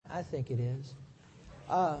I think it is.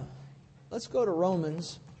 Let's go to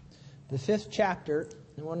Romans, the 5th chapter.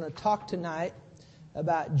 And we're going to talk tonight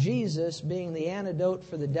about Jesus being the antidote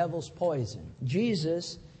for the devil's poison.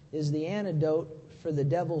 Jesus is the antidote for the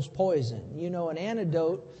devil's poison. You know, an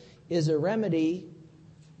antidote is a remedy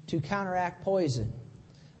to counteract poison.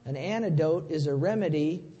 An antidote is a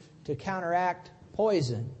remedy to counteract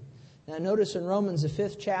poison. Now notice in Romans, the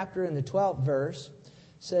 5th chapter and the 12th verse,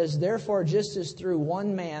 says, therefore, just as through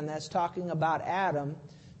one man, that's talking about Adam,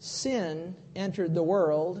 sin entered the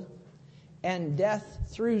world, and death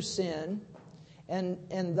through sin,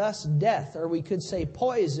 and thus death, or we could say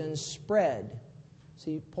poison, spread.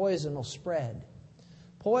 See, poison will spread.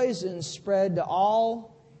 Poison spread to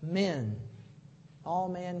all men, all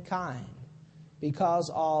mankind,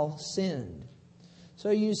 because all sinned.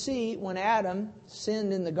 So you see, when Adam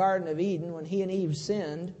sinned in the Garden of Eden, when he and Eve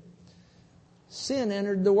sinned, sin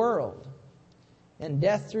entered the world. And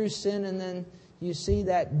death through sin, and then you see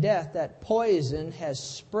that death, that poison, has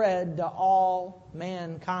spread to all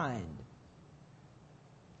mankind.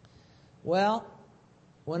 Well,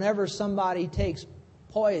 whenever somebody takes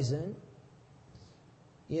poison,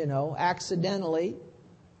 accidentally,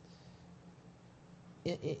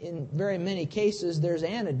 in very many cases, there's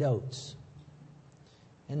antidotes.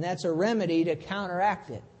 And that's a remedy to counteract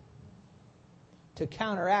it. To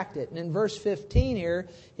counteract it. And in verse 15 here,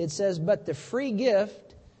 it says, but the free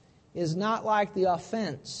gift is not like the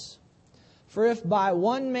offense. For if by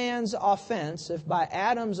one man's offense, if by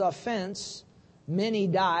Adam's offense, many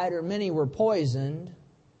died or many were poisoned,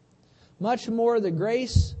 much more the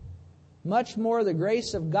grace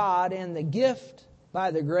of God and the gift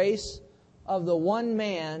by the grace of the one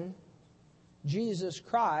man, Jesus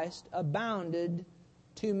Christ, abounded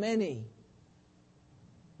to many.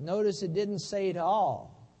 Notice it didn't say to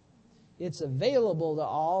all. It's available to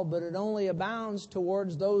all, but it only abounds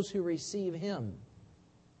towards those who receive Him.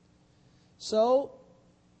 So,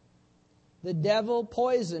 the devil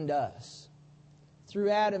poisoned us through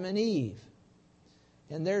Adam and Eve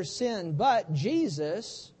and their sin. But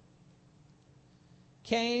Jesus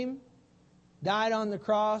came, died on the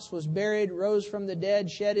cross, was buried, rose from the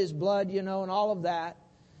dead, shed His blood, and all of that.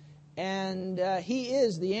 And He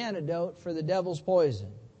is the antidote for the devil's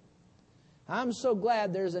poison. I'm so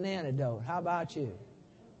glad there's an antidote. How about you?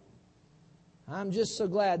 I'm just so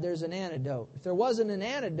glad there's an antidote. If there wasn't an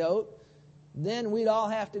antidote, then we'd all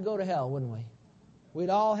have to go to hell, wouldn't we? We'd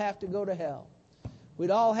all have to go to hell.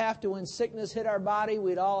 We'd all have to, when sickness hit our body,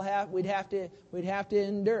 we'd have to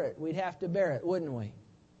endure it. We'd have to bear it, wouldn't we?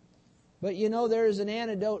 But there is an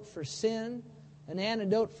antidote for sin, an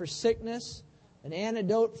antidote for sickness, an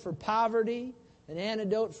antidote for poverty, an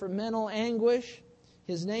antidote for mental anguish.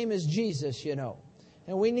 His name is Jesus,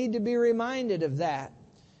 And we need to be reminded of that.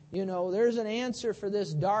 There's an answer for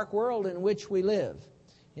this dark world in which we live.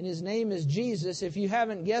 And His name is Jesus. If you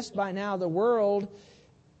haven't guessed by now, the world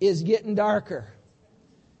is getting darker.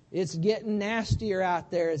 It's getting nastier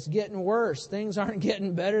out there. It's getting worse. Things aren't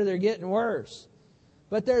getting better. They're getting worse.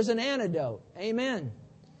 But there's an antidote. Amen.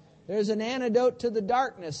 There's an antidote to the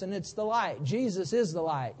darkness, and it's the light. Jesus is the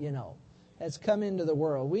light, that's come into the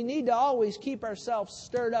world. We need to always keep ourselves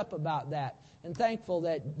stirred up about that and thankful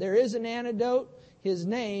that there is an antidote. His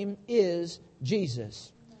name is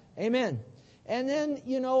Jesus. Amen. And then,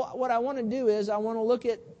 what I want to do is I want to look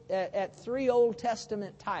at 3 Old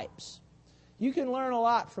Testament types. You can learn a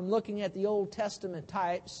lot from looking at the Old Testament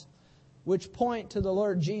types, which point to the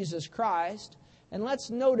Lord Jesus Christ. And let's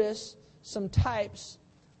notice some types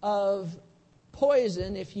of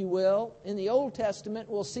poison, if you will. In the Old Testament,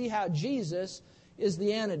 we'll see how Jesus is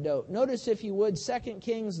the antidote. Notice, if you would, 2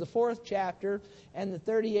 Kings, the 4th chapter, and the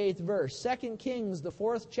 38th verse. 2 Kings, the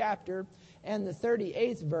 4th chapter, and the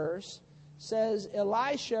 38th verse says,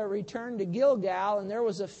 Elisha returned to Gilgal, and there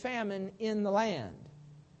was a famine in the land.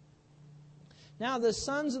 Now the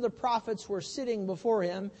sons of the prophets were sitting before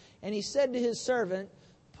him, and he said to his servant,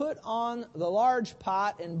 put on the large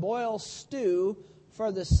pot and boil stew for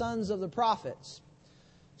the sons of the prophets.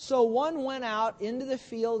 So one went out into the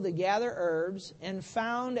field to gather herbs, and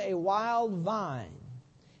found a wild vine,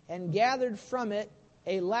 and gathered from it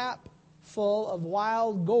a lap full of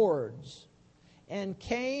wild gourds, and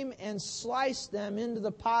came and sliced them into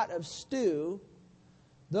the pot of stew,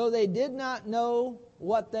 though they did not know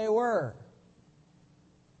what they were.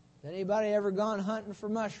 Anybody ever gone hunting for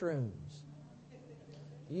mushrooms?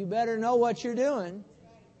 You better know what you're doing.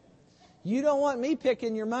 You don't want me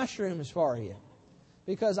picking your mushrooms for you,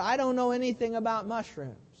 because I don't know anything about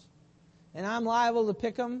mushrooms. And I'm liable to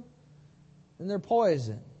pick them, and they're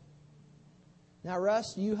poison. Now,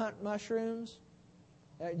 Russ, you hunt mushrooms?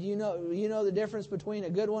 Do you know the difference between a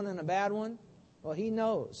good one and a bad one? Well, He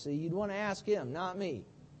knows. See, you'd want to ask Him, not me.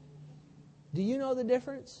 Do you know the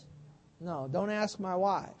difference? No, don't ask my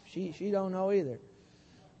wife. She don't know either.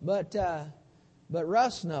 But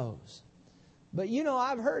Russ knows. But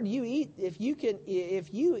I've heard you eat if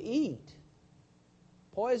you eat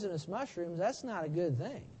poisonous mushrooms, that's not a good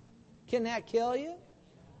thing. Can that kill you?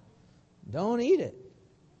 Don't eat it.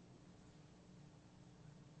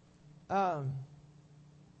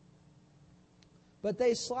 But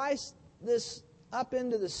they sliced this up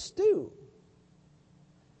into the stew.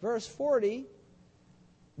 Verse 40,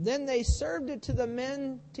 then they served it to the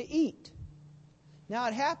men to eat. Now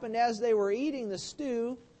it happened as they were eating the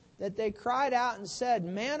stew that they cried out and said,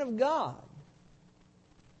 Man of God,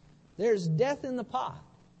 there's death in the pot.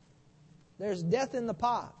 There's death in the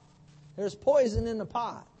pot. There's poison in the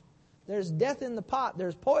pot. There's death in the pot.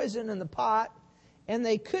 There's poison in the pot. And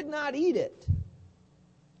they could not eat it.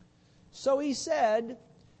 So he said,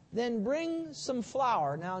 then bring some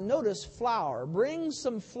flour. Now notice flour. Bring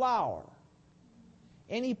some flour.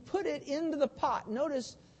 And he put it into the pot.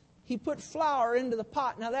 Notice he put flour into the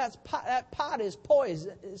pot. Now that pot is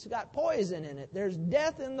poison. It's got poison in it. There's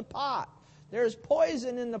death in the pot. There's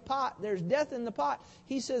poison in the pot. There's death in the pot.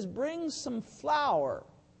 He says, bring some flour.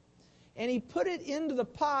 And he put it into the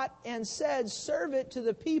pot and said, serve it to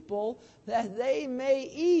the people that they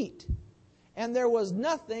may eat. And there was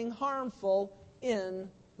nothing harmful in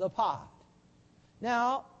the pot.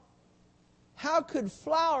 Now, how could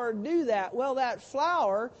flour do that? Well, that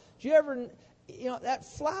flour, that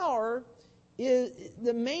flour is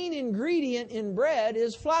the main ingredient in bread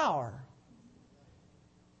is flour.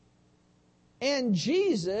 And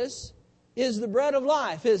Jesus is the bread of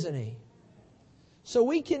life, isn't He? So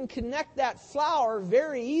we can connect that flour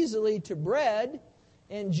very easily to bread,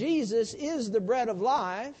 and Jesus is the bread of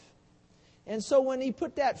life. And so when He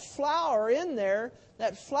put that flour in there,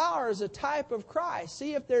 that flour is a type of Christ.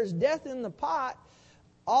 See, if there's death in the pot,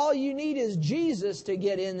 all you need is Jesus to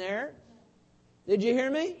get in there. Did you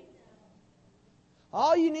hear me?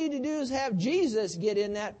 All you need to do is have Jesus get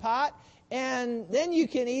in that pot, and then you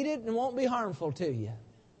can eat it and it won't be harmful to you.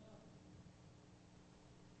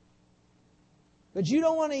 But you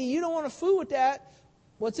don't want to fool with that,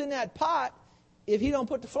 what's in that pot, if you don't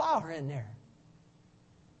put the flour in there.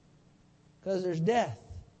 Because there's death.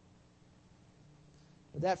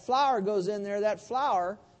 But that flour goes in there. That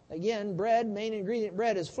flour, again, bread, main ingredient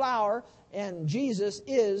bread is flour, and Jesus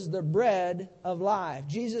is the bread of life.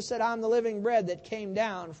 Jesus said, I'm the living bread that came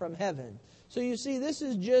down from heaven. So you see, this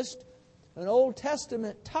is just an Old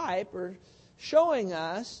Testament type, or showing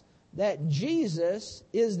us that Jesus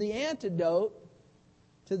is the antidote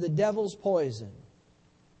to the devil's poison.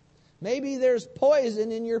 Maybe there's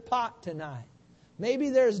poison in your pot tonight. Maybe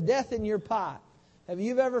there's death in your pot. Have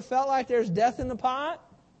you ever felt like there's death in the pot?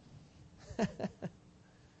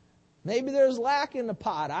 Maybe there's lack in the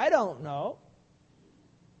pot. I don't know.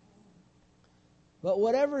 But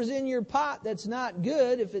whatever's in your pot that's not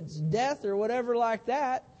good, if it's death or whatever like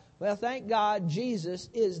that, well, thank God Jesus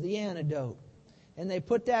is the antidote. And they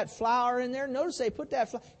put that flour in there. Notice they put that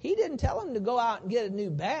flour. He didn't tell them to go out and get a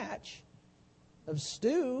new batch of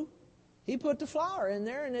stew. He put the flour in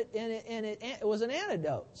there, and it was an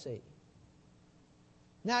antidote, see.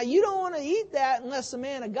 Now, you don't want to eat that unless the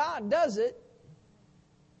man of God does it.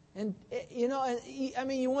 And,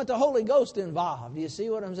 you want the Holy Ghost involved. Do you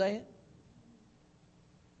see what I'm saying?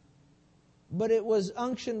 But it was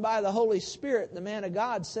unctioned by the Holy Spirit. The man of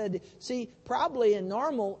God said, see, probably in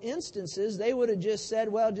normal instances, they would have just said,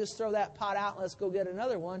 well, just throw that pot out and let's go get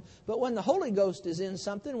another one. But when the Holy Ghost is in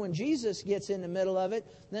something, when Jesus gets in the middle of it,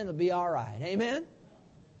 then it'll be all right. Amen?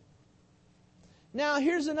 Now,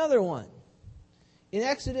 here's another one. In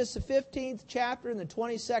Exodus, the 15th chapter and the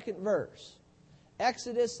 22nd verse.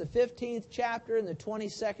 Exodus, the 15th chapter and the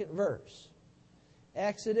 22nd verse.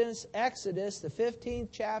 Exodus, the 15th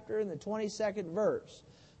chapter and the 22nd verse.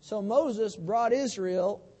 So Moses brought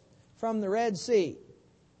Israel from the Red Sea.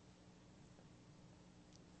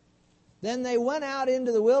 Then they went out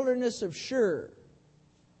into the wilderness of Shur.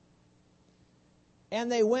 And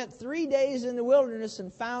they went 3 days in the wilderness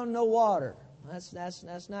and found no water.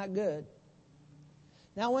 That's not good.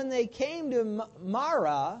 Now when they came to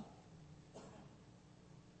Marah,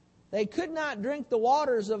 they could not drink the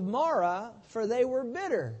waters of Marah, for they were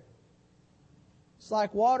bitter. It's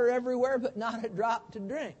like water everywhere, but not a drop to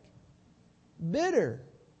drink. Bitter.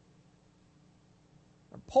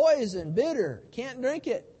 Or poison, bitter. Can't drink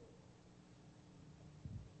it.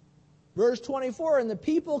 Verse 24, and the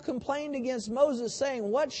people complained against Moses, saying,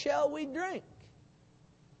 what shall we drink?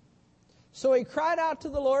 So he cried out to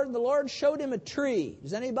the Lord, and the Lord showed him a tree.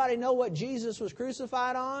 Does anybody know what Jesus was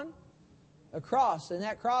crucified on? A cross, and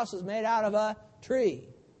that cross is made out of a tree.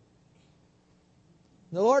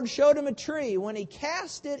 The Lord showed him a tree. When he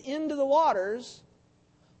cast it into the waters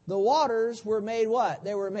were made what?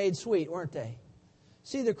 They were made sweet, weren't they?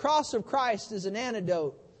 See, the cross of Christ is an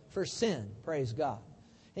antidote for sin, praise God.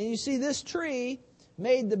 And you see, this tree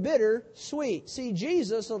made the bitter sweet. See,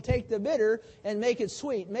 Jesus will take the bitter and make it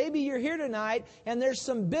sweet. Maybe you're here tonight and there's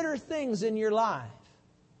some bitter things in your life.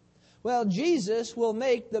 Well, Jesus will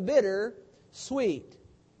make the bitter sweet.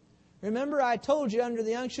 Remember, I told you under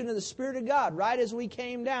the unction of the Spirit of God, right as we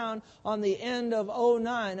came down on the end of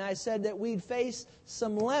 2009, I said that we'd face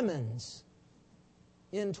some lemons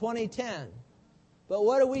in 2010. But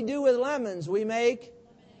what do we do with lemons? We make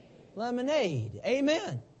lemonade.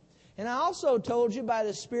 Amen. And I also told you by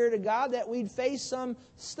the Spirit of God that we'd face some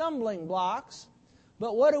stumbling blocks.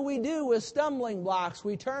 But what do we do with stumbling blocks?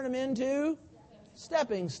 We turn them into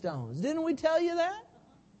stepping stones. Didn't we tell you that?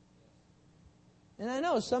 And I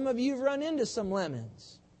know some of you have run into some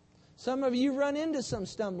lemons. Some of you have run into some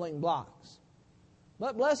stumbling blocks.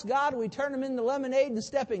 But bless God, we turn them into lemonade and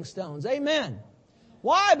stepping stones. Amen.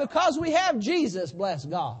 Why? Because we have Jesus, bless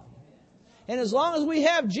God. And as long as we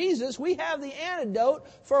have Jesus, we have the antidote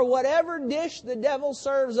for whatever dish the devil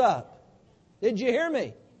serves up. Did you hear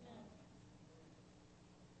me?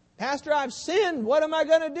 Pastor, I've sinned. What am I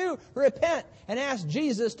going to do? Repent and ask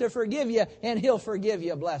Jesus to forgive you, and He'll forgive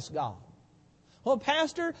you, bless God. Well,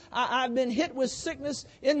 Pastor, I've been hit with sickness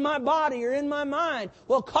in my body or in my mind.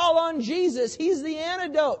 Well, call on Jesus. He's the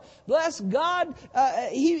antidote. Bless God.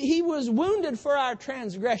 He was wounded for our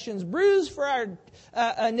transgressions, bruised for our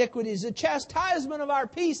iniquities. The chastisement of our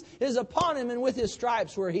peace is upon Him, and with His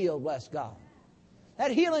stripes we're healed. Bless God. That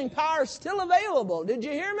healing power is still available. Did you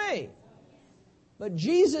hear me? But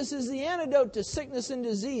Jesus is the antidote to sickness and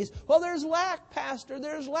disease. Well, there's lack, Pastor.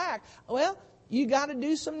 There's lack. Well, you got to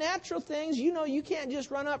do some natural things. You know, you can't just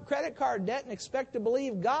run up credit card debt and expect to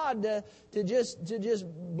believe God to just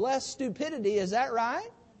bless stupidity. Is that right?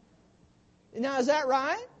 Now, is that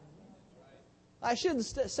right? I shouldn't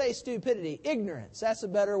say stupidity. Ignorance. That's a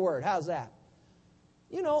better word. How's that?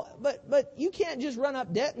 You know, but you can't just run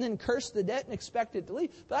up debt and then curse the debt and expect it to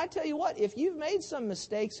leave. But I tell you what, if you've made some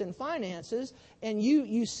mistakes in finances and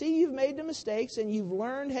you see you've made the mistakes and you've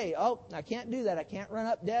learned, hey, I can't do that. I can't run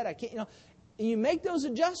up debt. I can't, and you make those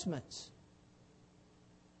adjustments.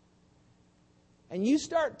 And you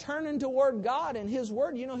start turning toward God and His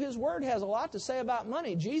Word. You know, His Word has a lot to say about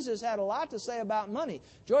money. Jesus had a lot to say about money.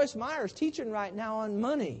 Joyce Meyer's teaching right now on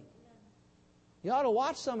money. You ought to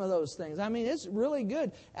watch some of those things. I mean, it's really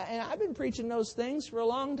good. And I've been preaching those things for a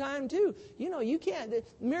long time too. You know, you can't,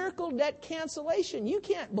 miracle debt cancellation, you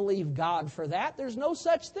can't believe God for that. There's no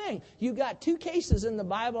such thing. You've got 2 cases in the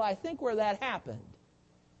Bible, I think, where that happened.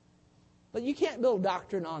 But you can't build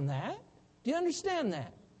doctrine on that. Do you understand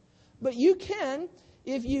that? But you can,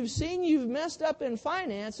 if you've seen you've messed up in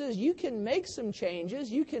finances, you can make some changes.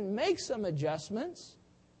 You can make some adjustments.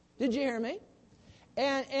 Did you hear me?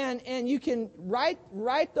 And you can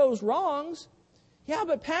right those wrongs. Yeah,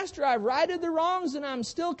 but Pastor, I've righted the wrongs and I'm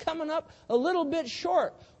still coming up a little bit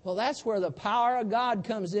short. Well, that's where the power of God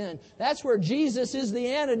comes in. That's where Jesus is the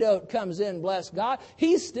antidote comes in, bless God.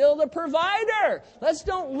 He's still the provider. Let's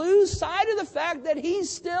don't lose sight of the fact that He's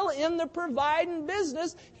still in the providing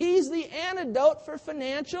business. He's the antidote for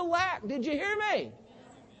financial lack. Did you hear me?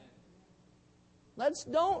 Let's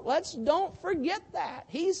don't forget that.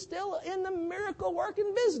 He's still in the miracle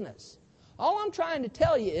working business. All I'm trying to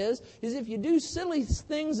tell you is if you do silly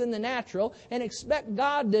things in the natural and expect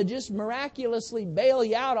God to just miraculously bail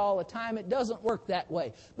you out all the time, it doesn't work that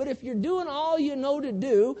way. But if you're doing all you know to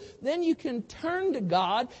do, then you can turn to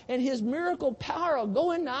God and His miracle power will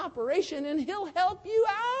go into operation and He'll help you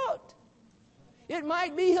out. It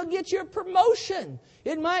might be He'll get you a promotion.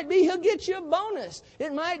 It might be He'll get you a bonus.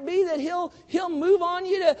 It might be that He'll move on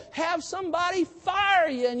you to have somebody fire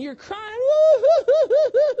you and you're crying,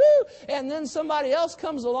 woo-hoo-hoo-hoo-hoo. And then somebody else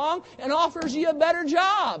comes along and offers you a better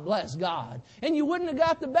job, bless God. And you wouldn't have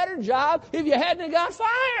got the better job if you hadn't have got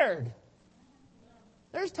fired.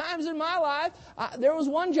 There's times in my life, there was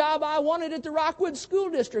one job I wanted at the Rockwood School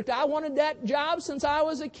District. I wanted that job since I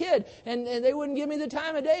was a kid, and they wouldn't give me the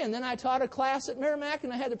time of day. And then I taught a class at Merrimack,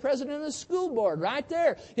 and I had the president of the school board right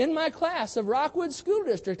there in my class of Rockwood School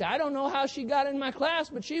District. I don't know how she got in my class,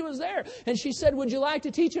 but she was there. And she said, would you like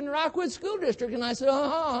to teach in the Rockwood School District? And I said,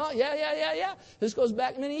 yeah. This goes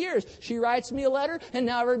back many years. She writes me a letter, and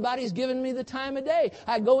now everybody's giving me the time of day.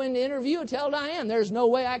 I go in to interview and tell Diane, there's no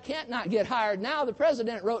way I can't not get hired now. The president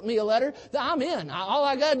president wrote me a letter, I'm in. All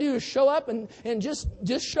I got to do is show up and just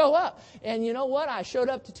show up. And you know what? I showed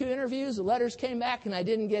up to 2 interviews. The letters came back and I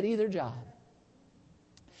didn't get either job.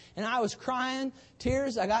 And I was crying,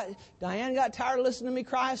 tears. Diane got tired of listening to me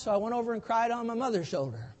cry, so I went over and cried on my mother's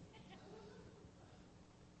shoulder.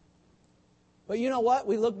 But you know what?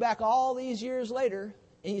 We look back all these years later,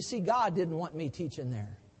 and you see God didn't want me teaching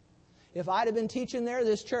there. If I'd have been teaching there,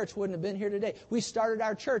 this church wouldn't have been here today. We started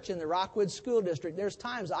our church in the Rockwood School District. There's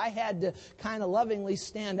times I had to kind of lovingly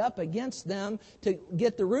stand up against them to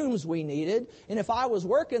get the rooms we needed. And if I was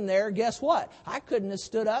working there, guess what? I couldn't have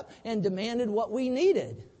stood up and demanded what we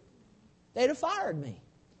needed. They'd have fired me.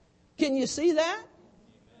 Can you see that?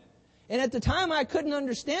 And at the time I couldn't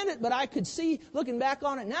understand it, but I could see, looking back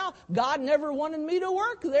on it now, God never wanted me to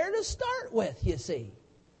work there to start with, you see.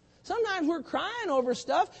 Sometimes we're crying over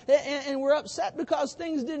stuff and we're upset because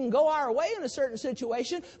things didn't go our way in a certain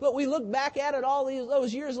situation, but we look back at it all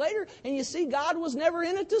those years later and you see God was never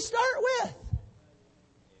in it to start with.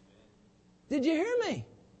 Did you hear me?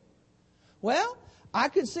 Well, I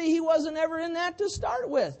could see He wasn't ever in that to start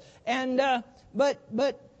with. And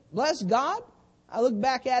but bless God, I look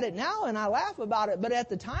back at it now and I laugh about it. But at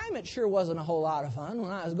the time, it sure wasn't a whole lot of fun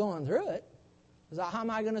when I was going through it. Because how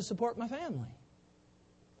am I going to support my family?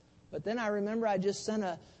 But then I remember I just sent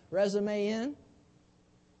a resume in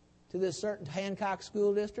to this certain Hancock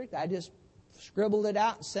School District. I just scribbled it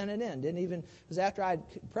out and sent it in. Because after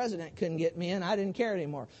president couldn't get me in, I didn't care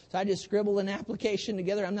anymore. So I just scribbled an application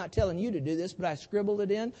together. I'm not telling you to do this, but I scribbled it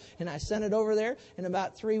in and I sent it over there. And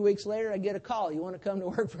about 3 weeks later, I get a call. You want to come to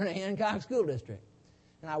work for the Hancock School District?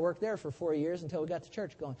 And I worked there for 4 years until we got the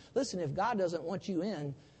church going. Listen, if God doesn't want you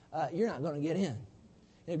in, you're not going to get in.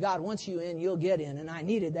 If God wants you in, you'll get in. And I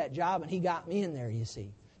needed that job, and He got me in there, you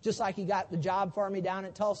see. Just like He got the job for me down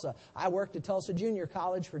at Tulsa. I worked at Tulsa Junior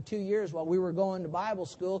College for 2 years while we were going to Bible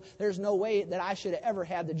school. There's no way that I should have ever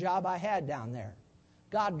had the job I had down there.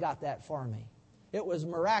 God got that for me. It was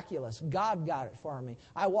miraculous. God got it for me.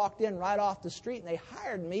 I walked in right off the street, and they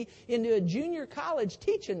hired me into a junior college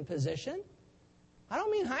teaching position. I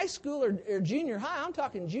don't mean high school or junior high. I'm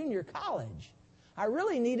talking junior college. I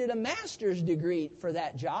really needed a master's degree for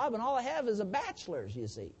that job, and all I have is a bachelor's, you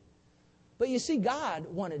see. But you see, God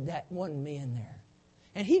wanted me in there.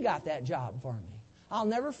 And He got that job for me. I'll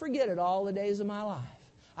never forget it all the days of my life.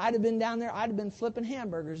 I'd have been down there, I'd have been flipping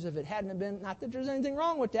hamburgers if it hadn't have been, not that there's anything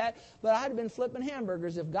wrong with that, but I'd have been flipping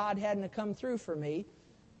hamburgers if God hadn't have come through for me.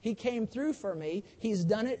 He came through for me. He's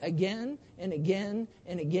done it again and again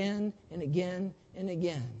and again and again and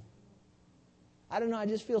again. I don't know, I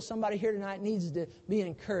just feel somebody here tonight needs to be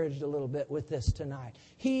encouraged a little bit with this tonight.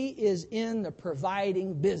 He is in the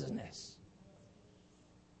providing business.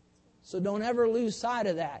 So don't ever lose sight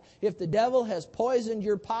of that. If the devil has poisoned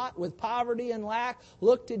your pot with poverty and lack,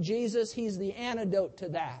 look to Jesus. He's the antidote to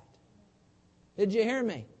that. Did you hear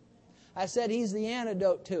me? I said He's the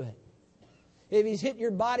antidote to it. If He's hit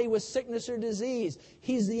your body with sickness or disease,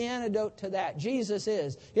 He's the antidote to that. Jesus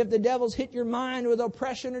is. If the devil's hit your mind with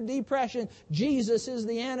oppression or depression, Jesus is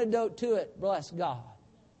the antidote to it. Bless God.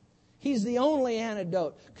 He's the only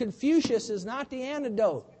antidote. Confucius is not the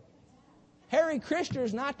antidote. Harry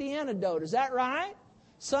Christer's not the antidote. Is that right?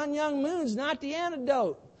 Sun Young Moon's not the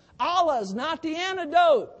antidote. Allah's not the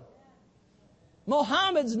antidote.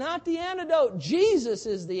 Muhammad's not the antidote. Jesus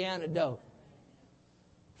is the antidote.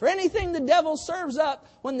 For anything the devil serves up,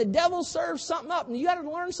 when the devil serves something up, and you got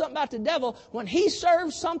to learn something about the devil, when he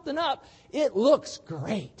serves something up, it looks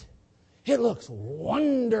great. It looks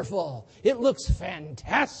wonderful. It looks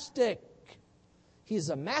fantastic. He's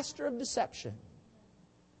a master of deception.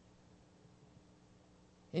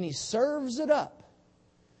 And he serves it up.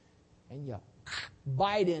 And you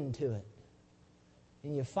bite into it.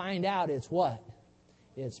 And you find out it's what?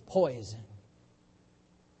 It's poison.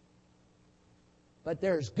 But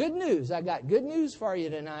there's good news. I got good news for you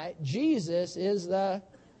tonight. Jesus is the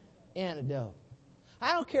antidote.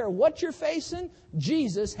 I don't care what you're facing,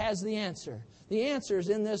 Jesus has the answer. The answer is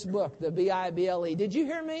in this book, the Bible. Did you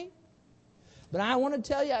hear me? But I want to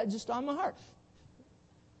tell you, just on my heart,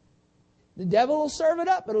 the devil will serve it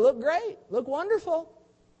up. It'll look great, look wonderful.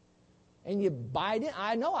 And you bite in.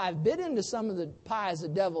 I know I've bit into some of the pies the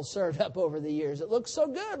devil served up over the years. It looks so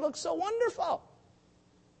good, looks so wonderful.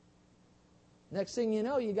 Next thing you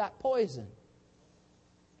know, you got poison.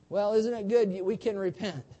 Well, isn't it good we can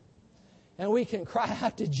repent? And we can cry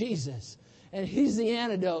out to Jesus. And He's the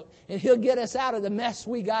antidote. And He'll get us out of the mess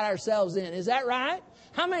we got ourselves in. Is that right?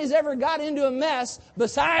 How many's ever got into a mess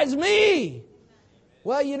besides me?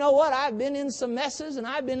 Well, you know what? I've been in some messes and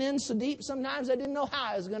I've been in so deep sometimes I didn't know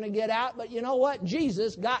how I was going to get out. But you know what?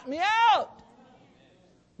 Jesus got me out.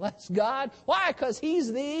 Bless God. Why? Because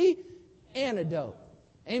He's the antidote.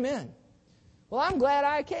 Amen. Well, I'm glad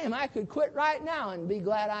I came. I could quit right now and be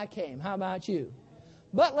glad I came. How about you?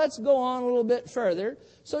 But let's go on a little bit further.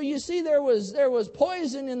 So you see there was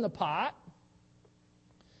poison in the pot.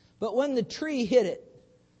 But when the tree hit it,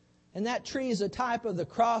 and that tree is a type of the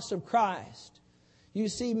cross of Christ, you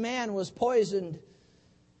see man was poisoned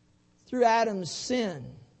through Adam's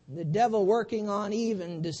sin. The devil working on Eve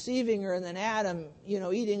and deceiving her, and then Adam,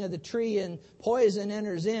 eating of the tree, and poison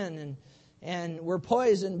enters in, and we're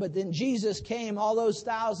poisoned. But then Jesus came all those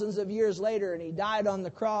thousands of years later, and He died on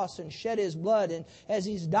the cross and shed His blood. And as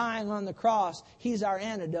He's dying on the cross, He's our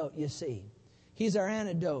antidote, you see. He's our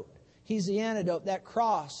antidote. He's the antidote. That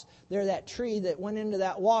cross, that tree that went into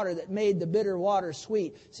that water that made the bitter water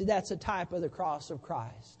sweet. See, that's a type of the cross of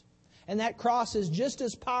Christ. And that cross is just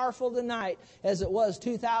as powerful tonight as it was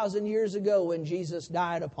 2,000 years ago when Jesus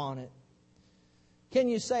died upon it. Can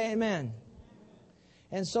you say amen?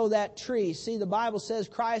 And so that tree, see, the Bible says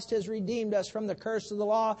Christ has redeemed us from the curse of the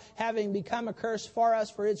law, having become a curse for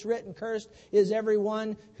us, for it's written, cursed is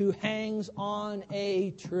everyone who hangs on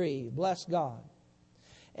a tree. Bless God.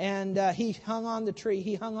 And He hung on the tree.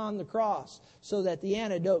 He hung on the cross so that the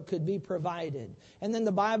antidote could be provided. And then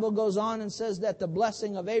the Bible goes on and says that the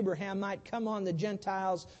blessing of Abraham might come on the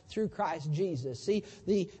Gentiles through Christ Jesus. See,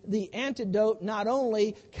 the antidote not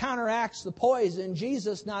only counteracts the poison,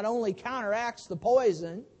 Jesus not only counteracts the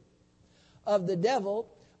poison of the devil,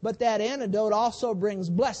 but that antidote also brings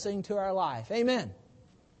blessing to our life. Amen.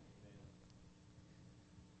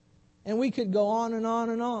 And we could go on and on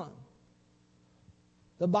and on.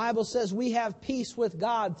 The Bible says we have peace with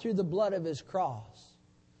God through the blood of His cross.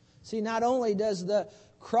 See, not only does the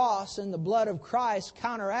cross and the blood of Christ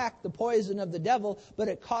counteract the poison of the devil, but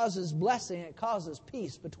it causes blessing, it causes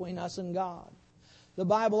peace between us and God. The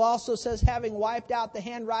Bible also says, having wiped out the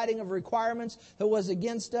handwriting of requirements that was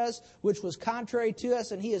against us, which was contrary to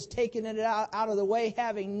us, and He has taken it out of the way,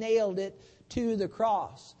 having nailed it to the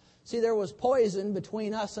cross. See, there was poison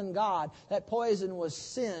between us and God. That poison was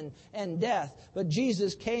sin and death. But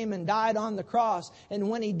Jesus came and died on the cross.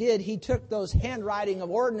 And when He did, He took those handwriting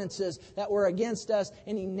of ordinances that were against us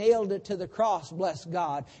and He nailed it to the cross, bless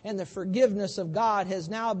God. And the forgiveness of God has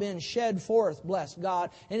now been shed forth, bless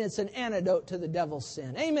God. And it's an antidote to the devil's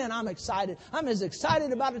sin. Amen. I'm excited. I'm as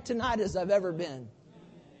excited about it tonight as I've ever been.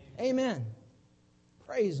 Amen.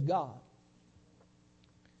 Praise God.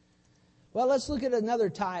 Well, let's look at another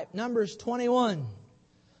type. Numbers 21.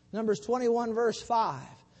 Numbers 21 verse 5.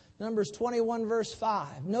 Numbers 21 verse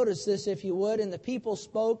 5. Notice this if you would. And the people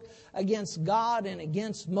spoke against God and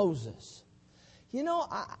against Moses. You know,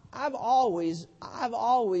 I've always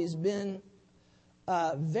been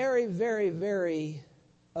very, very, very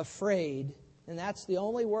afraid. And that's the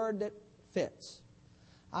only word that fits.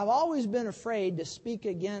 I've always been afraid to speak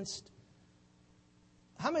against.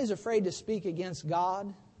 How many is afraid to speak against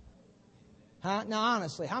God? Huh? Now,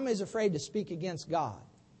 honestly, how many is afraid to speak against God?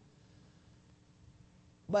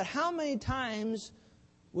 But how many times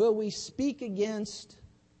will we speak against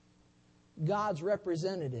God's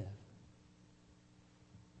representative?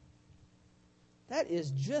 That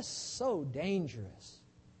is just so dangerous.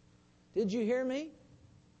 Did you hear me?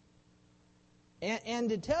 And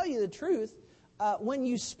to tell you the truth, when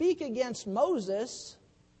you speak against Moses,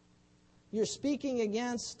 you're speaking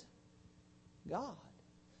against God.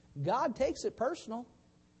 God takes it personal.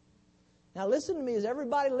 Now listen to me. Is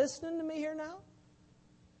everybody listening to me here now?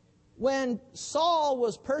 When Saul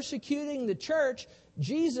was persecuting the church,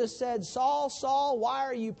 Jesus said, Saul, Saul, why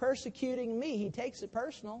are you persecuting me? He takes it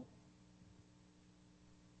personal.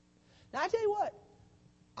 Now I tell you what,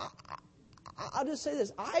 I'll just say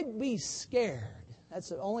this. I'd be scared. That's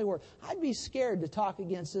the only word. I'd be scared to talk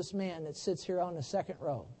against this man that sits here on the second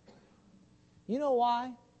row. You know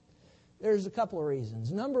why? There's a couple of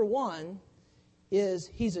reasons. Number one is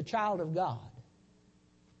he's a child of God.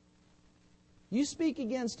 You speak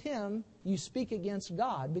against him, you speak against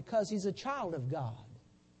God because he's a child of God.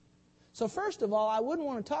 So first of all, I wouldn't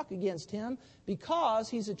want to talk against him because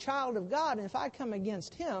he's a child of God. And if I come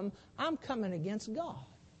against him, I'm coming against God.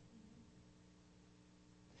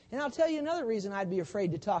 And I'll tell you another reason I'd be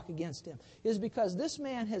afraid to talk against him is because this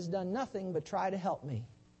man has done nothing but try to help me.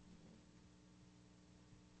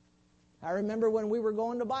 I remember when we were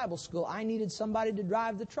going to Bible school, I needed somebody to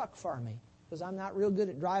drive the truck for me because I'm not real good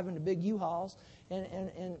at driving the big U-Hauls.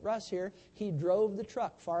 And Russ here, he drove the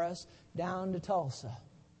truck for us down to Tulsa.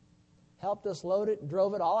 Helped us load it and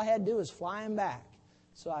drove it. All I had to do was fly him back.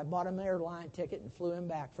 So I bought him an airline ticket and flew him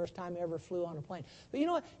back. First time I ever flew on a plane. But you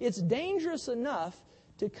know what? It's dangerous enough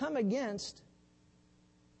to come against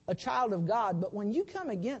a child of God, but when you come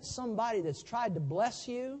against somebody that's tried to bless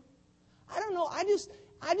you, I don't know, I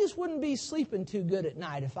just wouldn't be sleeping too good at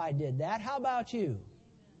night if I did that. How about you?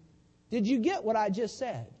 Did you get what I just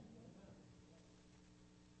said?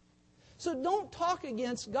 So don't talk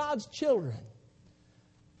against God's children.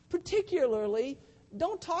 Particularly,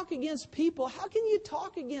 don't talk against people. How can you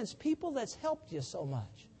talk against people that's helped you so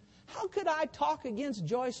much? How could I talk against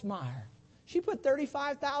Joyce Meyer? She put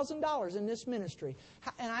 $35,000 in this ministry.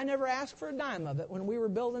 And I never asked for a dime of it. When we were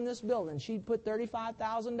building this building, she put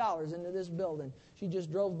 $35,000 into this building. She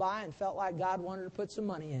just drove by and felt like God wanted to put some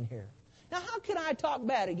money in here. Now, how could I talk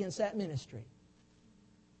bad against that ministry?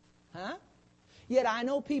 Huh? Yet I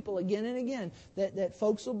know people again and again that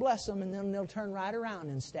folks will bless them and then they'll turn right around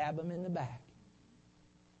and stab them in the back.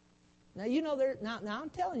 Now, you know, now I'm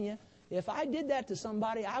telling you, if I did that to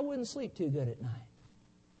somebody, I wouldn't sleep too good at night.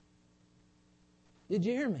 Did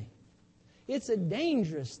you hear me? It's a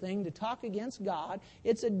dangerous thing to talk against God.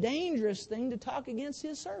 It's a dangerous thing to talk against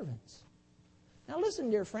His servants. Now listen,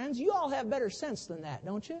 dear friends, you all have better sense than that,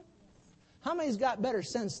 don't you? How many's got better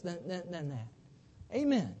sense than that?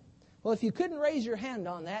 Amen. Well, if you couldn't raise your hand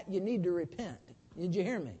on that, you need to repent. Did you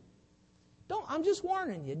hear me? I'm just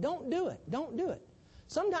warning you. Don't do it. Don't do it.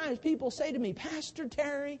 Sometimes people say to me, Pastor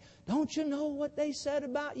Terry, don't you know what they said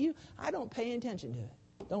about you? I don't pay attention to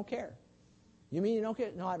it. Don't care. You mean you don't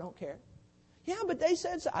care? No, I don't care. Yeah, but they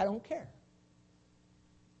said so. I don't care.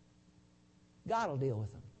 God will deal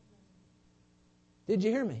with them. Did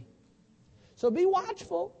you hear me? So be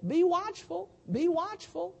watchful. Be watchful. Be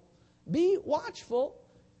watchful. Be watchful.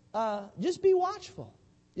 Just be watchful.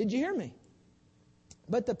 Did you hear me?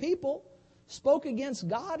 But the people spoke against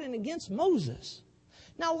God and against Moses.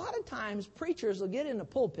 Now, a lot of times preachers will get in the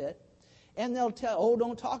pulpit and they'll tell, oh,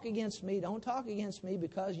 don't talk against me. Don't talk against me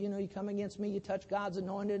because, you know, you come against me, you touch God's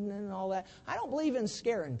anointed and all that. I don't believe in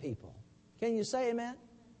scaring people. Can you say amen?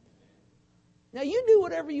 Now, you do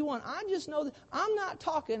whatever you want. I just know that I'm not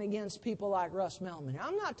talking against people like Russ Melman.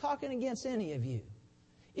 I'm not talking against any of you.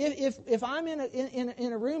 If I'm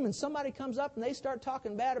in a room and somebody comes up and they start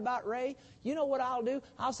talking bad about Ray, you know what I'll do?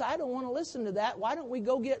 I'll say, I don't want to listen to that. Why don't we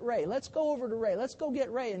go get Ray? Let's go over to Ray. Let's go get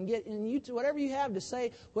Ray and you whatever you have to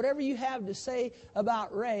say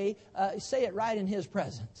about Ray, say it right in his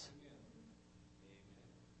presence.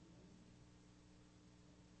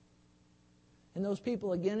 And those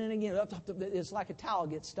people again and again, it's like a towel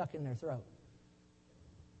gets stuck in their throat.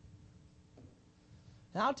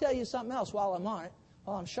 Now I'll tell you something else while I'm on it.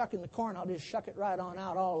 While I'm shucking the corn, I'll just shuck it right on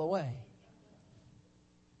out all the way.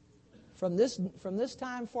 From this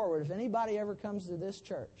time forward, if anybody ever comes to this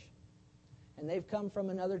church, and they've come from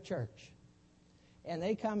another church, and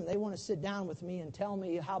they want to sit down with me and tell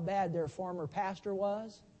me how bad their former pastor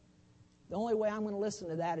was, the only way I'm going to listen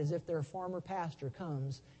to that is if their former pastor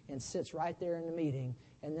comes and sits right there in the meeting,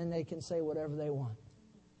 and then they can say whatever they want.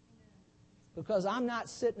 Because I'm not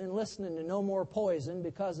sitting and listening to no more poison,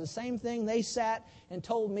 because the same thing they sat and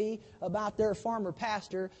told me about their former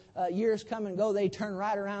pastor years come and go, they turn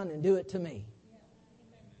right around and do it to me.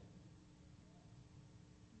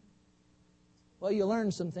 Well, you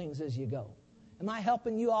learn some things as you go. Am I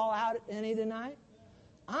helping you all out any tonight?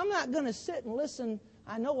 I'm not going to sit and listen.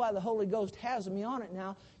 I know why the Holy Ghost has me on it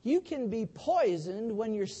now. You can be poisoned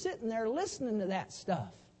when you're sitting there listening to that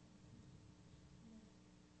stuff.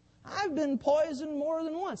 I've been poisoned more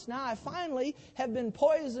than once. Now, I finally have been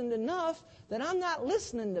poisoned enough that I'm not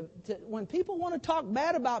listening to when people want to talk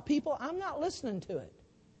bad about people, I'm not listening to it.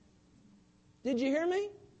 Did you hear me?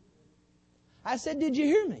 I said, did you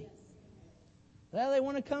hear me? Well, they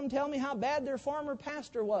want to come tell me how bad their former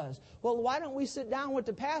pastor was. Well, why don't we sit down with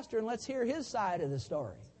the pastor and let's hear his side of the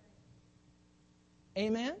story?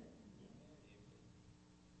 Amen?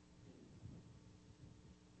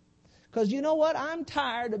 Because you know what? I'm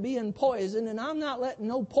tired of being poisoned, and I'm not letting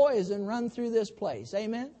no poison run through this place.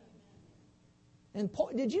 Amen? And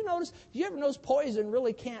did you ever notice poison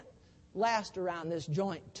really can't last around this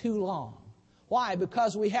joint too long? Why?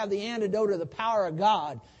 Because we have the antidote of the power of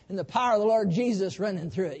God and the power of the Lord Jesus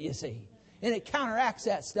running through it, you see. And it counteracts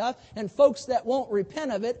that stuff, and folks that won't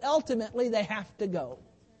repent of it, ultimately they have to go.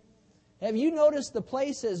 Have you noticed this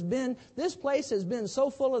place has been so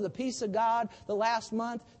full of the peace of God the last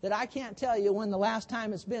month that I can't tell you when the last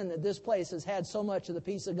time it's been that this place has had so much of the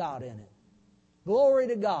peace of God in it. Glory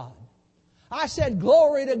to God. I said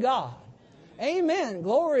glory to God. Amen.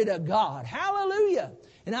 Glory to God. Hallelujah.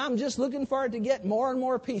 And I'm just looking for it to get more and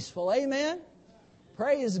more peaceful. Amen.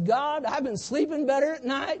 Praise God. I've been sleeping better at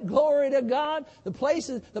night. Glory to God. The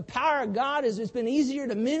power of God it's been easier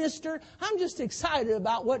to minister. I'm just excited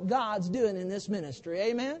about what God's doing in this ministry.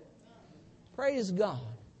 Amen. Praise God.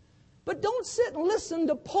 But don't sit and listen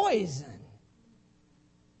to poison.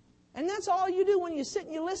 And that's all you do when you sit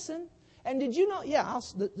and you listen. And did you know,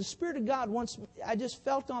 the Spirit of God wants, I just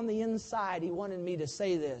felt on the inside He wanted me to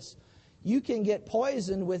say this. You can get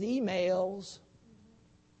poisoned with emails.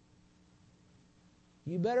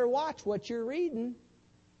 You better watch what you're reading.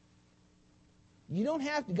 You don't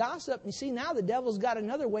have to gossip. You see, now the devil's got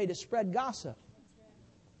another way to spread gossip.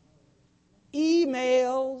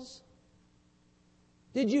 Emails.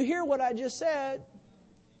 Did you hear what I just said?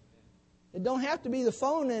 It don't have to be the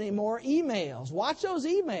phone anymore. Emails. Watch those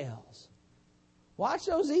emails. Watch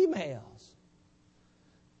those emails.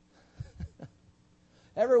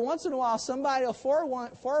 Every once in a while, somebody will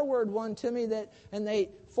forward one to me and they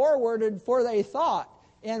forwarded for they thought.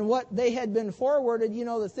 And what they had been forwarded,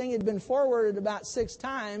 the thing had been forwarded about 6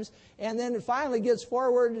 times, and then it finally gets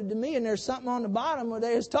forwarded to me, and there's something on the bottom where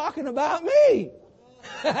they was talking about me.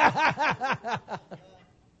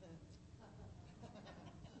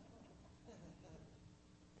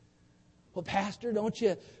 Well, Pastor, don't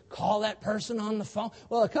you call that person on the phone?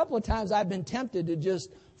 Well, a couple of times I've been tempted to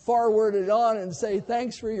just forward it on and say,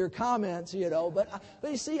 thanks for your comments, But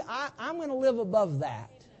you see, I'm going to live above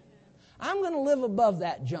that. I'm going to live above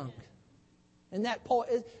that junk. And that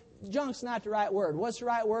junk's not the right word. What's the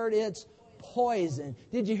right word? It's poison.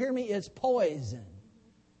 Did you hear me? It's poison.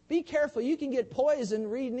 Be careful. You can get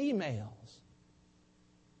poisoned reading emails.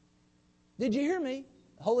 Did you hear me?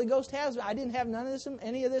 The Holy Ghost has. I didn't have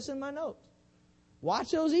any of this in my notes.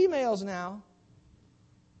 Watch those emails now.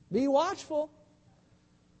 Be watchful.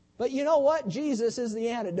 But you know what? Jesus is the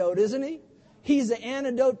antidote, isn't He? He's the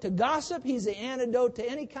antidote to gossip. He's the antidote to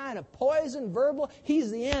any kind of poison, verbal.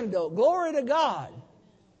 He's the antidote. Glory to God.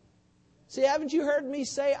 See, haven't you heard me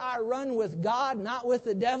say I run with God, not with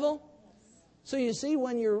the devil? So you see,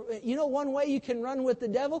 when one way you can run with the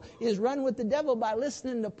devil is run with the devil by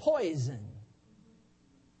listening to poison.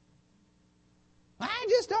 I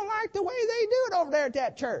just don't like the way they do it over there at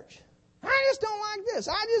that church. I just don't like this.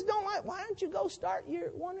 I just don't like... Why don't you go start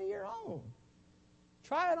one of your own?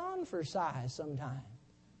 Try it on for size sometime.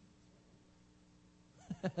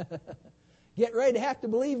 Get ready to have to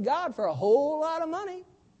believe God for a whole lot of money.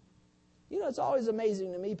 It's always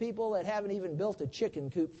amazing to me, people that haven't even built a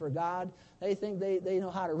chicken coop for God, they think they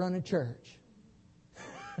know how to run a church.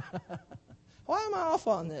 Why am I off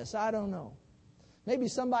on this? I don't know. Maybe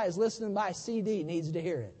somebody's listening by CD needs to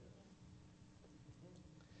hear it.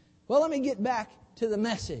 Well, let me get back to the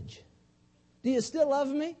message. Do you still love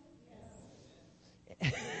me?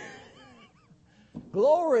 Yes.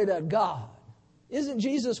 Glory to God. Isn't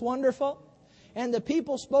Jesus wonderful? And the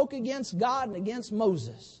people spoke against God and against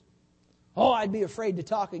Moses. Oh, I'd be afraid to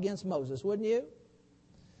talk against Moses, wouldn't you?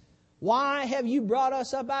 Why have you brought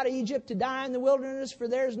us up out of Egypt to die in the wilderness? For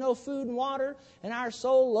there's no food and water, and our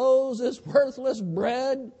soul loathes this worthless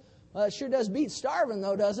bread. Well, it sure does beat starving,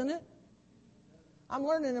 though, doesn't it? I'm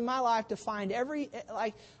learning in my life to find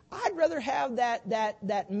I'd rather have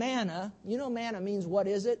that manna. Manna means what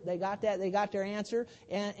is it? They got that. They got their answer,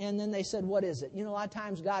 and then they said, what is it? A lot of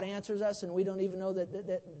times God answers us, and we don't even know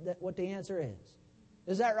that what the answer is.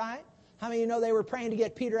 Is that right? How many of you know they were praying to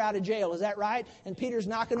get Peter out of jail? Is that right? And Peter's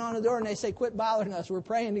knocking on the door and they say, quit bothering us. We're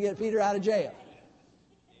praying to get Peter out of jail.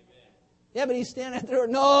 Amen. Yeah, but he's standing at the door.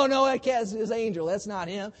 No, that can't be his angel. That's not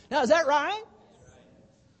him. Now, is that right?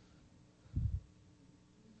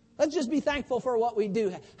 Let's just be thankful for what we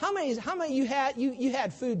do. How many you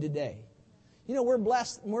had food today? We're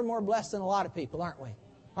blessed. We're more blessed than a lot of people, aren't we?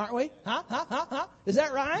 Aren't we? Huh? Is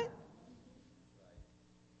that right?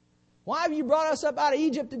 Why have you brought us up out of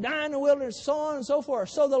Egypt to die in the wilderness, so on and so forth?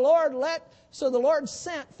 So the Lord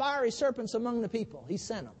sent fiery serpents among the people. He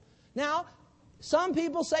sent them. Now, some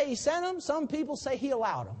people say He sent them. Some people say He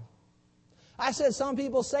allowed them. I said some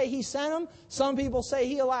people say He sent them. Some people say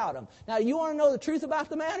He allowed them. Now, you want to know the truth about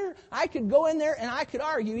the matter? I could go in there and I could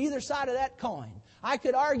argue either side of that coin. I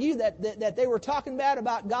could argue that they were talking bad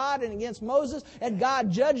about God and against Moses, and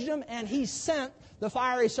God judged them, and He sent the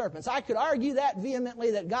fiery serpents. I could argue that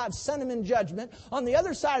vehemently, that God sent them in judgment. On the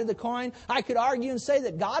other side of the coin, I could argue and say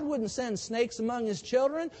that God wouldn't send snakes among His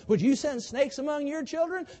children. Would you send snakes among your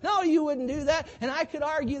children? No, you wouldn't do that. And I could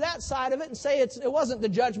argue that side of it and say it wasn't the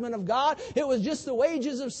judgment of God. It was just the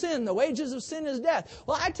wages of sin. The wages of sin is death.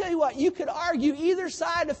 Well, I tell you what, you could argue either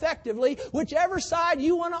side effectively, whichever side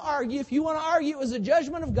you want to argue. If you want to argue it was is the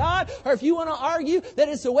judgment of God, or if you want to argue that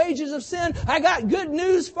it's the wages of sin, I got good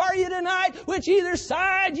news for you tonight. Which either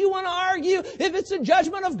side you want to argue, if it's the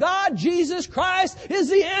judgment of God, Jesus Christ is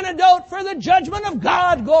the antidote for the judgment of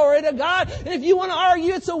God. Glory to God. And if you want to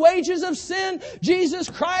argue it's the wages of sin, Jesus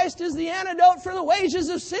Christ is the antidote for the wages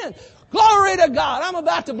of sin. Glory to God. I'm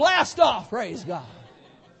about to blast off. Praise God.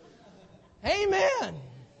 Amen.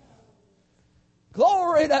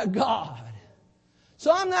 Glory to God.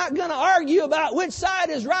 So I'm not going to argue about which side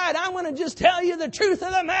is right. I'm going to just tell you the truth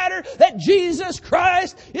of the matter, that Jesus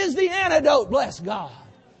Christ is the antidote. Bless God.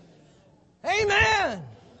 Amen.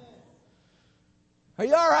 Are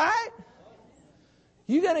you all right?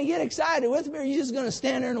 You going to get excited with me, or are you just going to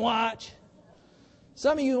stand there and watch?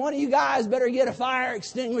 Some of you, one of you guys better get a fire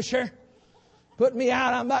extinguisher. Put me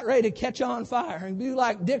out. I'm about ready to catch on fire and be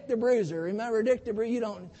like Dick the Bruiser. Remember Dick the Bruiser? You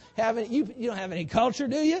don't have any culture,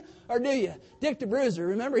 do you? Or do you? Dick the Bruiser.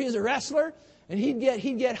 Remember he's a wrestler, and he'd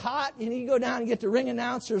get hot, and he'd go down and get the ring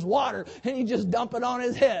announcer's water, and he'd just dump it on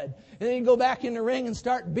his head, and then he'd go back in the ring and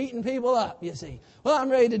start beating people up. You see? Well, I'm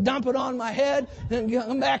ready to dump it on my head, and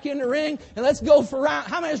come back in the ring, and let's go for round.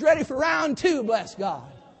 How many's ready for round 2? Bless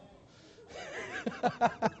God.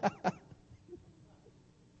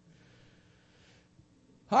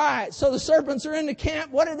 All right, so the serpents are in the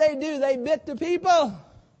camp. What did they do? They bit the people.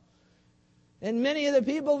 And many of the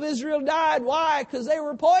people of Israel died. Why? Because they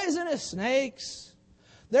were poisonous snakes.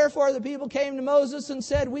 Therefore the people came to Moses and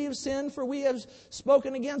said, we have sinned, for we have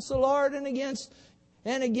spoken against the Lord and against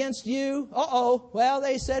you. Well,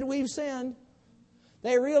 they said we've sinned.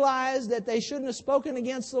 They realized that they shouldn't have spoken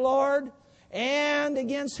against the Lord. And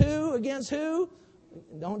against who? Against who?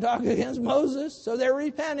 Don't talk against Moses. So they're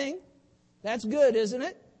repenting. That's good, isn't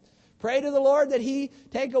it? Pray to the Lord that He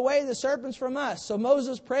take away the serpents from us. So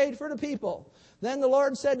Moses prayed for the people. Then the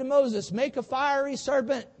Lord said to Moses, make a fiery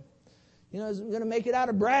serpent. He's going to make it out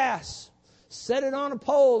of brass. Set it on a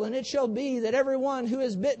pole, and it shall be that everyone who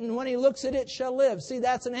is bitten, when he looks at it, shall live. See,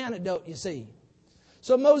 that's an antidote, you see.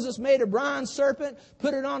 So Moses made a bronze serpent,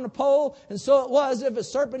 put it on the pole, and so it was, if a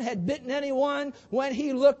serpent had bitten anyone, when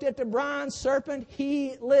he looked at the bronze serpent,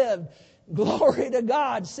 he lived. Glory to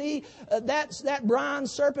God. See, that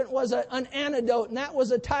bronze serpent was an antidote, and that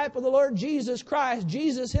was a type of the Lord Jesus Christ.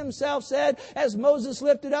 Jesus Himself said, as Moses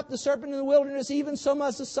lifted up the serpent in the wilderness, even so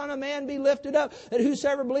must the Son of Man be lifted up, that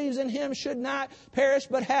whosoever believes in Him should not perish,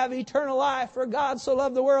 but have eternal life. For God so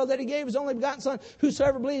loved the world that He gave His only begotten Son.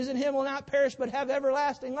 Whosoever believes in Him will not perish, but have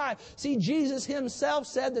everlasting life. See, Jesus Himself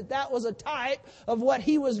said that was a type of what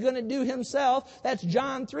He was going to do Himself. That's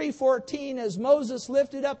John 3:14. As Moses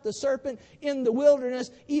lifted up the serpent in the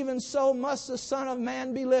wilderness, even so must the Son of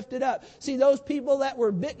Man be lifted up. See, those people that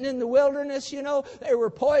were bitten in the wilderness, they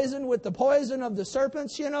were poisoned with the poison of the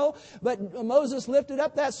serpents, but Moses lifted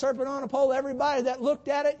up that serpent on a pole. Everybody that looked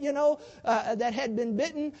at it, that had been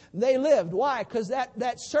bitten, they lived. Why? Because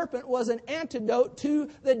that serpent was an antidote to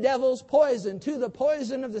the devil's poison, to the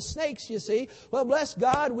poison of the snakes, you see. Well, bless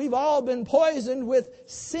God, we've all been poisoned with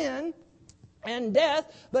sin and death,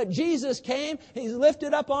 but Jesus came, He's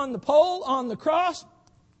lifted up on the pole, on the cross.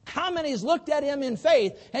 How many's looked at Him in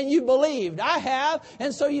faith and you believed? I have.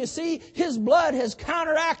 And so you see, His blood has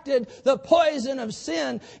counteracted the poison of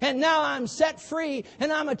sin, and now I'm set free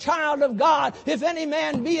and I'm a child of God. If any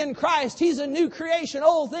man be in Christ, he's a new creation.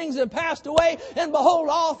 Old things have passed away, and behold,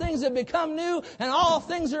 all things have become new, and all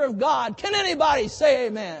things are of God. Can anybody say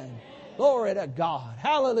amen? Glory to God.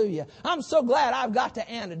 Hallelujah. I'm so glad I've got the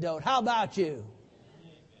antidote. How about you?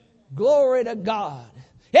 Glory to God.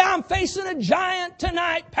 Yeah, I'm facing a giant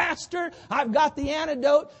tonight, Pastor. I've got the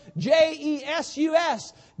antidote.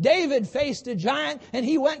 Jesus. David faced a giant, and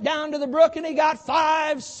he went down to the brook and he got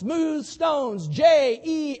 5 smooth stones.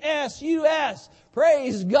 Jesus.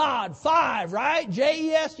 Praise God. 5, right?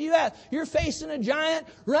 Jesus. You're facing a giant.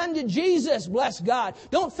 Run to Jesus. Bless God.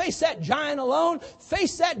 Don't face that giant alone.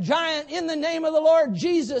 Face that giant in the name of the Lord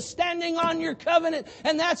Jesus, standing on your covenant.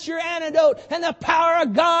 And that's your antidote. And the power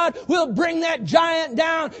of God will bring that giant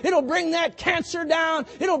down. It'll bring that cancer down.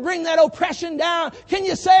 It'll bring that oppression down. Can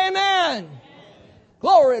you say amen?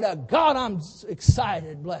 Glory to God. I'm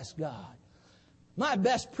excited. Bless God. My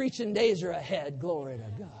best preaching days are ahead. Glory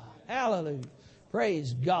to God. Hallelujah.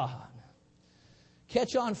 Praise God.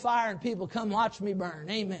 Catch on fire and people come watch me burn.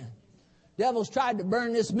 Amen. Devil's tried to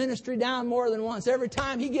burn this ministry down more than once. Every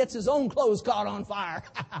time he gets his own clothes caught on fire.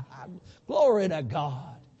 Glory to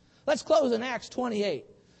God. Let's close in Acts 28.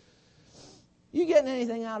 You getting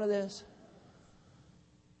anything out of this?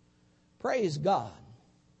 Praise God.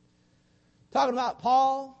 Talking about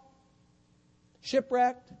Paul,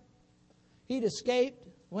 shipwrecked. He'd escaped.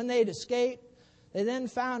 When they'd escaped, they then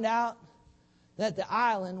found out that the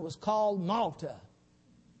island was called Malta.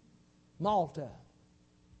 Malta.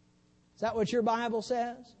 Is that what your Bible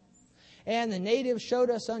says? And the natives showed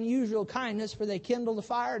us unusual kindness, for they kindled the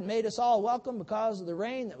fire and made us all welcome because of the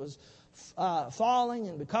rain that was falling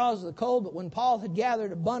and because of the cold. But when Paul had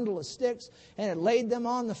gathered a bundle of sticks and had laid them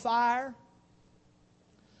on the fire,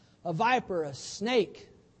 a viper, a snake,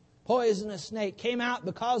 poisonous snake, came out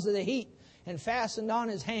because of the heat and fastened on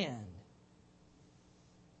his hand.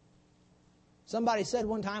 Somebody said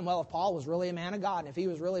one time, well, if Paul was really a man of God, and if he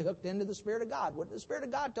was really hooked into the Spirit of God, would the Spirit of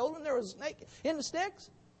God told him there was a snake in the sticks?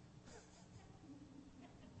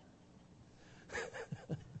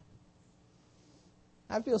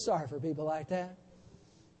 I feel sorry for people like that.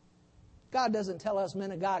 God doesn't tell us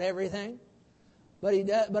men of God everything. But He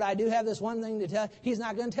does. But I do have this one thing to tell you. He's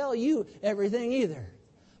not going to tell you everything either.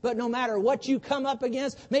 But no matter what you come up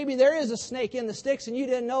against, maybe there is a snake in the sticks and you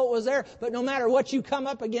didn't know it was there, but no matter what you come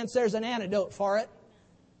up against, there's an antidote for it.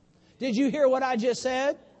 Did you hear what I just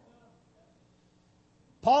said?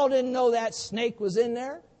 Paul didn't know that snake was in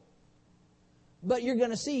there, but you're going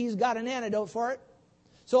to see he's got an antidote for it.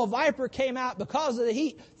 So a viper came out because of the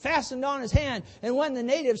heat, fastened on his hand. And when the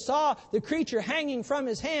natives saw the creature hanging from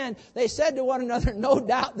his hand, they said to one another, no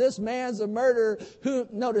doubt this man's a murderer.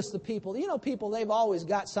 Notice the people. You know, people, they've always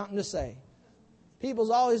got something to say. A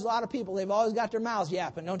lot of people, they've always got their mouths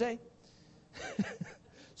yapping, don't they?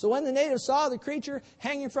 So when the natives saw the creature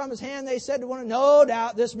hanging from his hand, they said to one another, no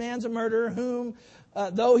doubt this man's a murderer, whom,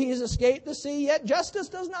 though he has escaped the sea, yet justice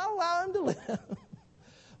does not allow him to live.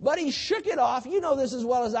 But he shook it off. You know this as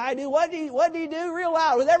well as I do. What did he do? Real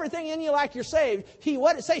loud. With everything in you like you're saved.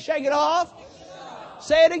 Say shake it off?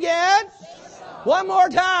 Say it again. One more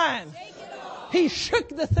time. He shook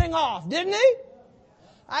the thing off, didn't he?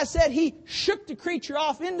 I said he shook the creature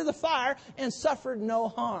off into the fire and suffered no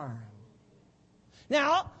harm.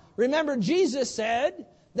 Now, remember Jesus said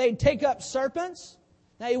they'd take up serpents.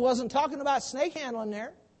 Now, he wasn't talking about snake handling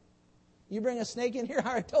there. You bring a snake in here, I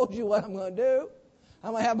already told you what I'm going to do.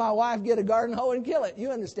 I'm going to have my wife get a garden hoe and kill it. You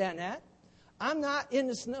understand that? I'm not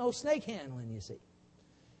into snake handling, you see.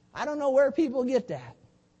 I don't know where people get that.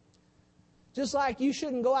 Just like you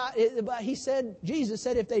shouldn't go out. Jesus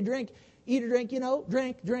said if they eat or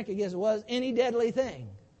drink, drink, I guess it was, any deadly thing.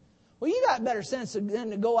 Well, you got better sense than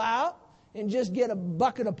to go out and just get a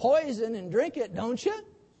bucket of poison and drink it, don't you?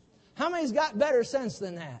 How many's got better sense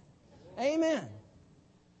than that? Amen.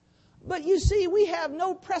 But you see, we have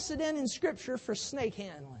no precedent in Scripture for snake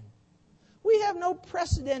handling. We have no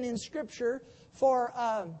precedent in Scripture for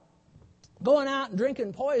going out and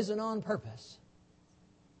drinking poison on purpose.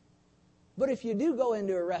 But if you do go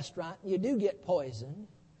into a restaurant and you do get poisoned,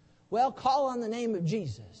 well, call on the name of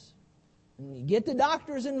Jesus. And you get the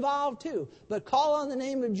doctors involved too, but call on the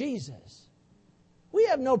name of Jesus. We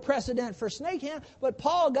have no precedent for snake handling, but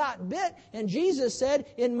Paul got bit, and Jesus said,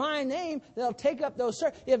 in my name, they'll take up those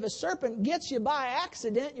serpents. If a serpent gets you by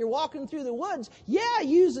accident, you're walking through the woods,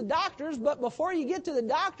 use the doctors, but before you get to the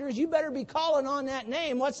doctors, you better be calling on that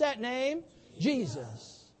name. What's that name?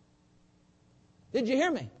 Jesus. Did you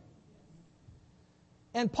hear me?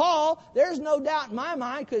 And Paul, there's no doubt in my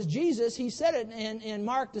mind, because Jesus, he said it in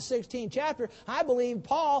Mark the 16th chapter, I believe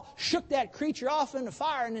Paul shook that creature off in the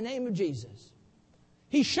fire in the name of Jesus.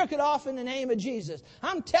 He shook it off in the name of Jesus.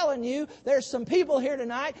 I'm telling you, there's some people here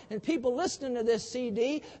tonight and people listening to this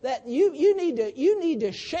CD that you need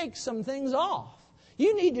to shake some things off.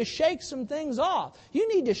 You need to shake some things off.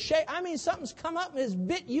 You need to shake. Something's come up and has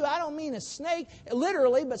bit you. I don't mean a snake,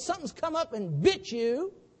 literally, but something's come up and bit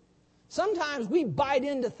you. Sometimes we bite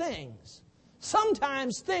into things.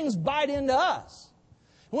 Sometimes things bite into us.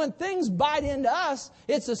 When things bite into us,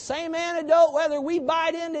 it's the same antidote whether we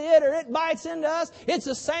bite into it or it bites into us. It's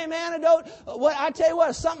the same antidote. I tell you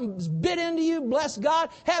what, if something's bit into you, bless God,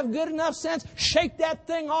 have good enough sense, shake that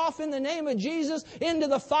thing off in the name of Jesus into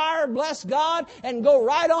the fire, bless God, and go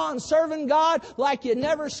right on serving God like you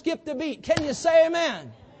never skipped a beat. Can you say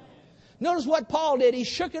amen? Notice what Paul did. He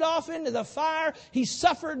shook it off into the fire. He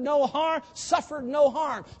suffered no harm, suffered no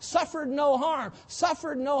harm, suffered no harm,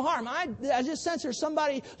 suffered no harm. I just sense there's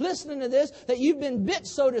somebody listening to this that you've been bit,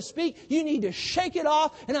 so to speak. You need to shake it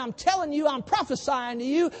off. And I'm telling you, I'm prophesying to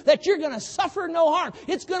you that you're going to suffer no harm.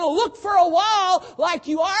 It's going to look for a while like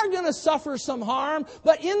you are going to suffer some harm,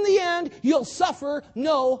 but in the end, you'll suffer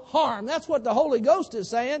no harm. That's what the Holy Ghost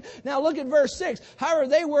is saying. Now look at verse 6. However,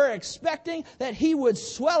 they were expecting that he would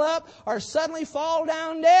swell up or suddenly fall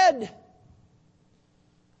down dead.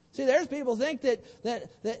 See, there's people think that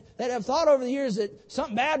have thought over the years that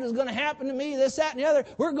something bad was going to happen to me, this, that, and the other.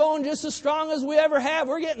 We're going just as strong as we ever have.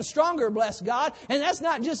 We're getting stronger, bless God. And that's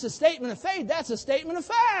not just a statement of faith, that's a statement of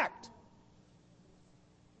fact.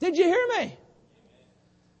 Did you hear me?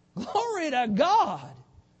 Glory to God.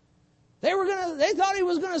 They thought he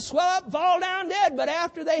was going to swell up, fall down dead, but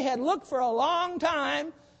after they had looked for a long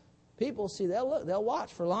time, people see they'll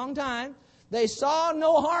watch for a long time. They saw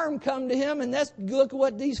no harm come to him, and look at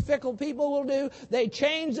what these fickle people will do. They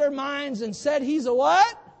changed their minds and said he's a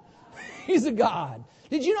what? He's a god.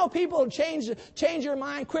 Did you know people change your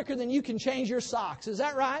mind quicker than you can change your socks? Is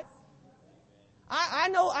that right? I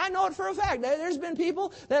know it for a fact. There's been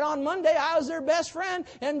people that on Monday I was their best friend,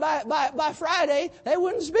 and by Friday they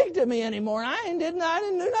wouldn't speak to me anymore. I didn't do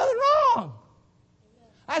nothing wrong.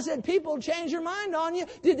 I said, people change your mind on you.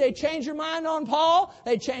 Did they change your mind on Paul?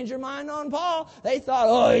 They changed their mind on Paul. They thought,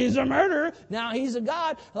 oh, he's a murderer. Now he's a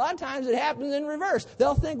god. A lot of times it happens in reverse.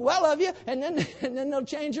 They'll think well of you, and then they'll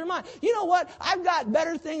change your mind. You know what? I've got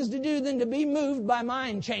better things to do than to be moved by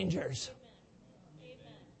mind changers.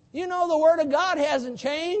 You know the Word of God hasn't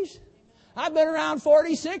changed. I've been around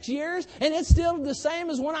 46 years, and it's still the same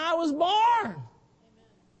as when I was born.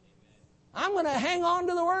 I'm going to hang on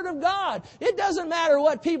to the Word of God. It doesn't matter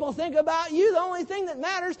what people think about you. The only thing that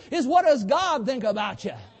matters is what does God think about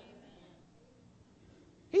you.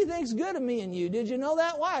 He thinks good of me and you. Did you know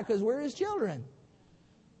that? Why? Because we're His children.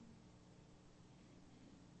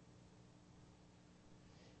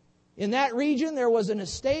 In that region, there was an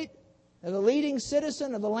estate of a leading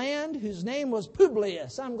citizen of the land whose name was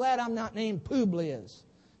Publius. I'm glad I'm not named Publius.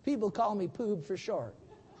 People call me Poob for short.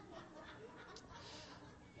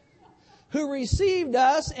 Who received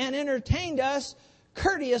us and entertained us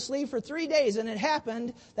courteously for 3 days. And it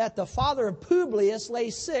happened that the father of Publius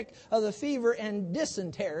lay sick of the fever and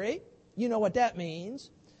dysentery. You know what that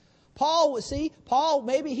means. Paul,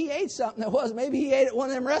 maybe he ate something maybe he ate at one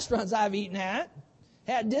of them restaurants I've eaten at.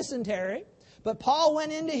 Had dysentery. But Paul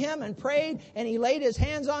went into him and prayed, and he laid his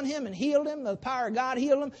hands on him and healed him. The power of God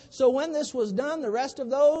healed him. So when this was done, the rest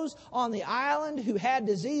of those on the island who had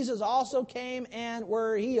diseases also came and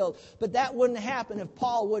were healed. But that wouldn't happen if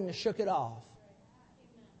Paul wouldn't have shook it off.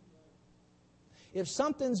 If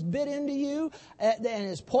something's bit into you and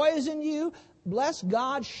has poisoned you, bless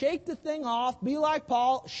God, shake the thing off, be like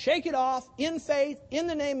Paul, shake it off in faith, in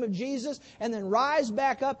the name of Jesus, and then rise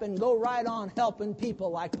back up and go right on helping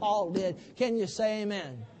people like Paul did. Can you say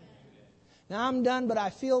amen? Now I'm done, but I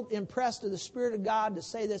feel impressed to the Spirit of God to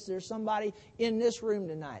say this. There's somebody in this room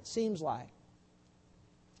tonight, seems like,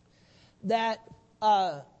 that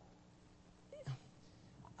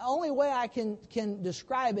only way I can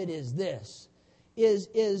describe it is this.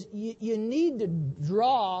 Is you need to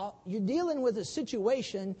draw, you're dealing with a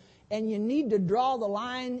situation and you need to draw the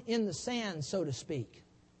line in the sand, so to speak.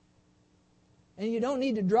 And you don't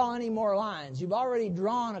need to draw any more lines. You've already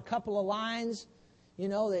drawn a couple of lines, you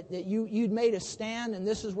know, that you'd made a stand, and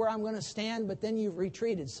this is where I'm going to stand, but then you've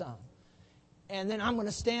retreated some. And then I'm going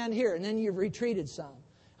to stand here, and then you've retreated some.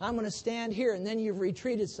 I'm going to stand here, and then you've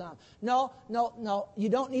retreated some. No, you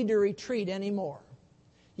don't need to retreat anymore.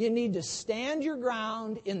 You need to stand your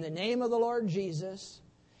ground in the name of the Lord Jesus.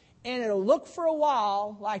 And it'll look for a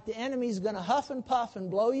while like the enemy's going to huff and puff and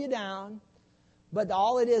blow you down. But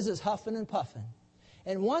all it is huffing and puffing.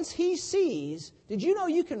 And once he sees, did you know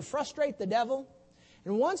you can frustrate the devil?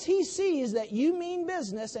 And once he sees that you mean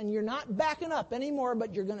business and you're not backing up anymore,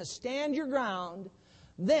 but you're going to stand your ground,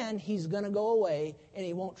 then he's going to go away and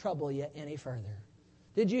he won't trouble you any further.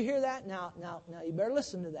 Did you hear that? Now, you better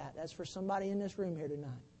listen to that. That's for somebody in this room here tonight.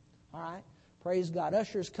 All right? Praise God.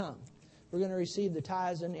 Ushers, come. We're going to receive the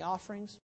tithes and the offerings.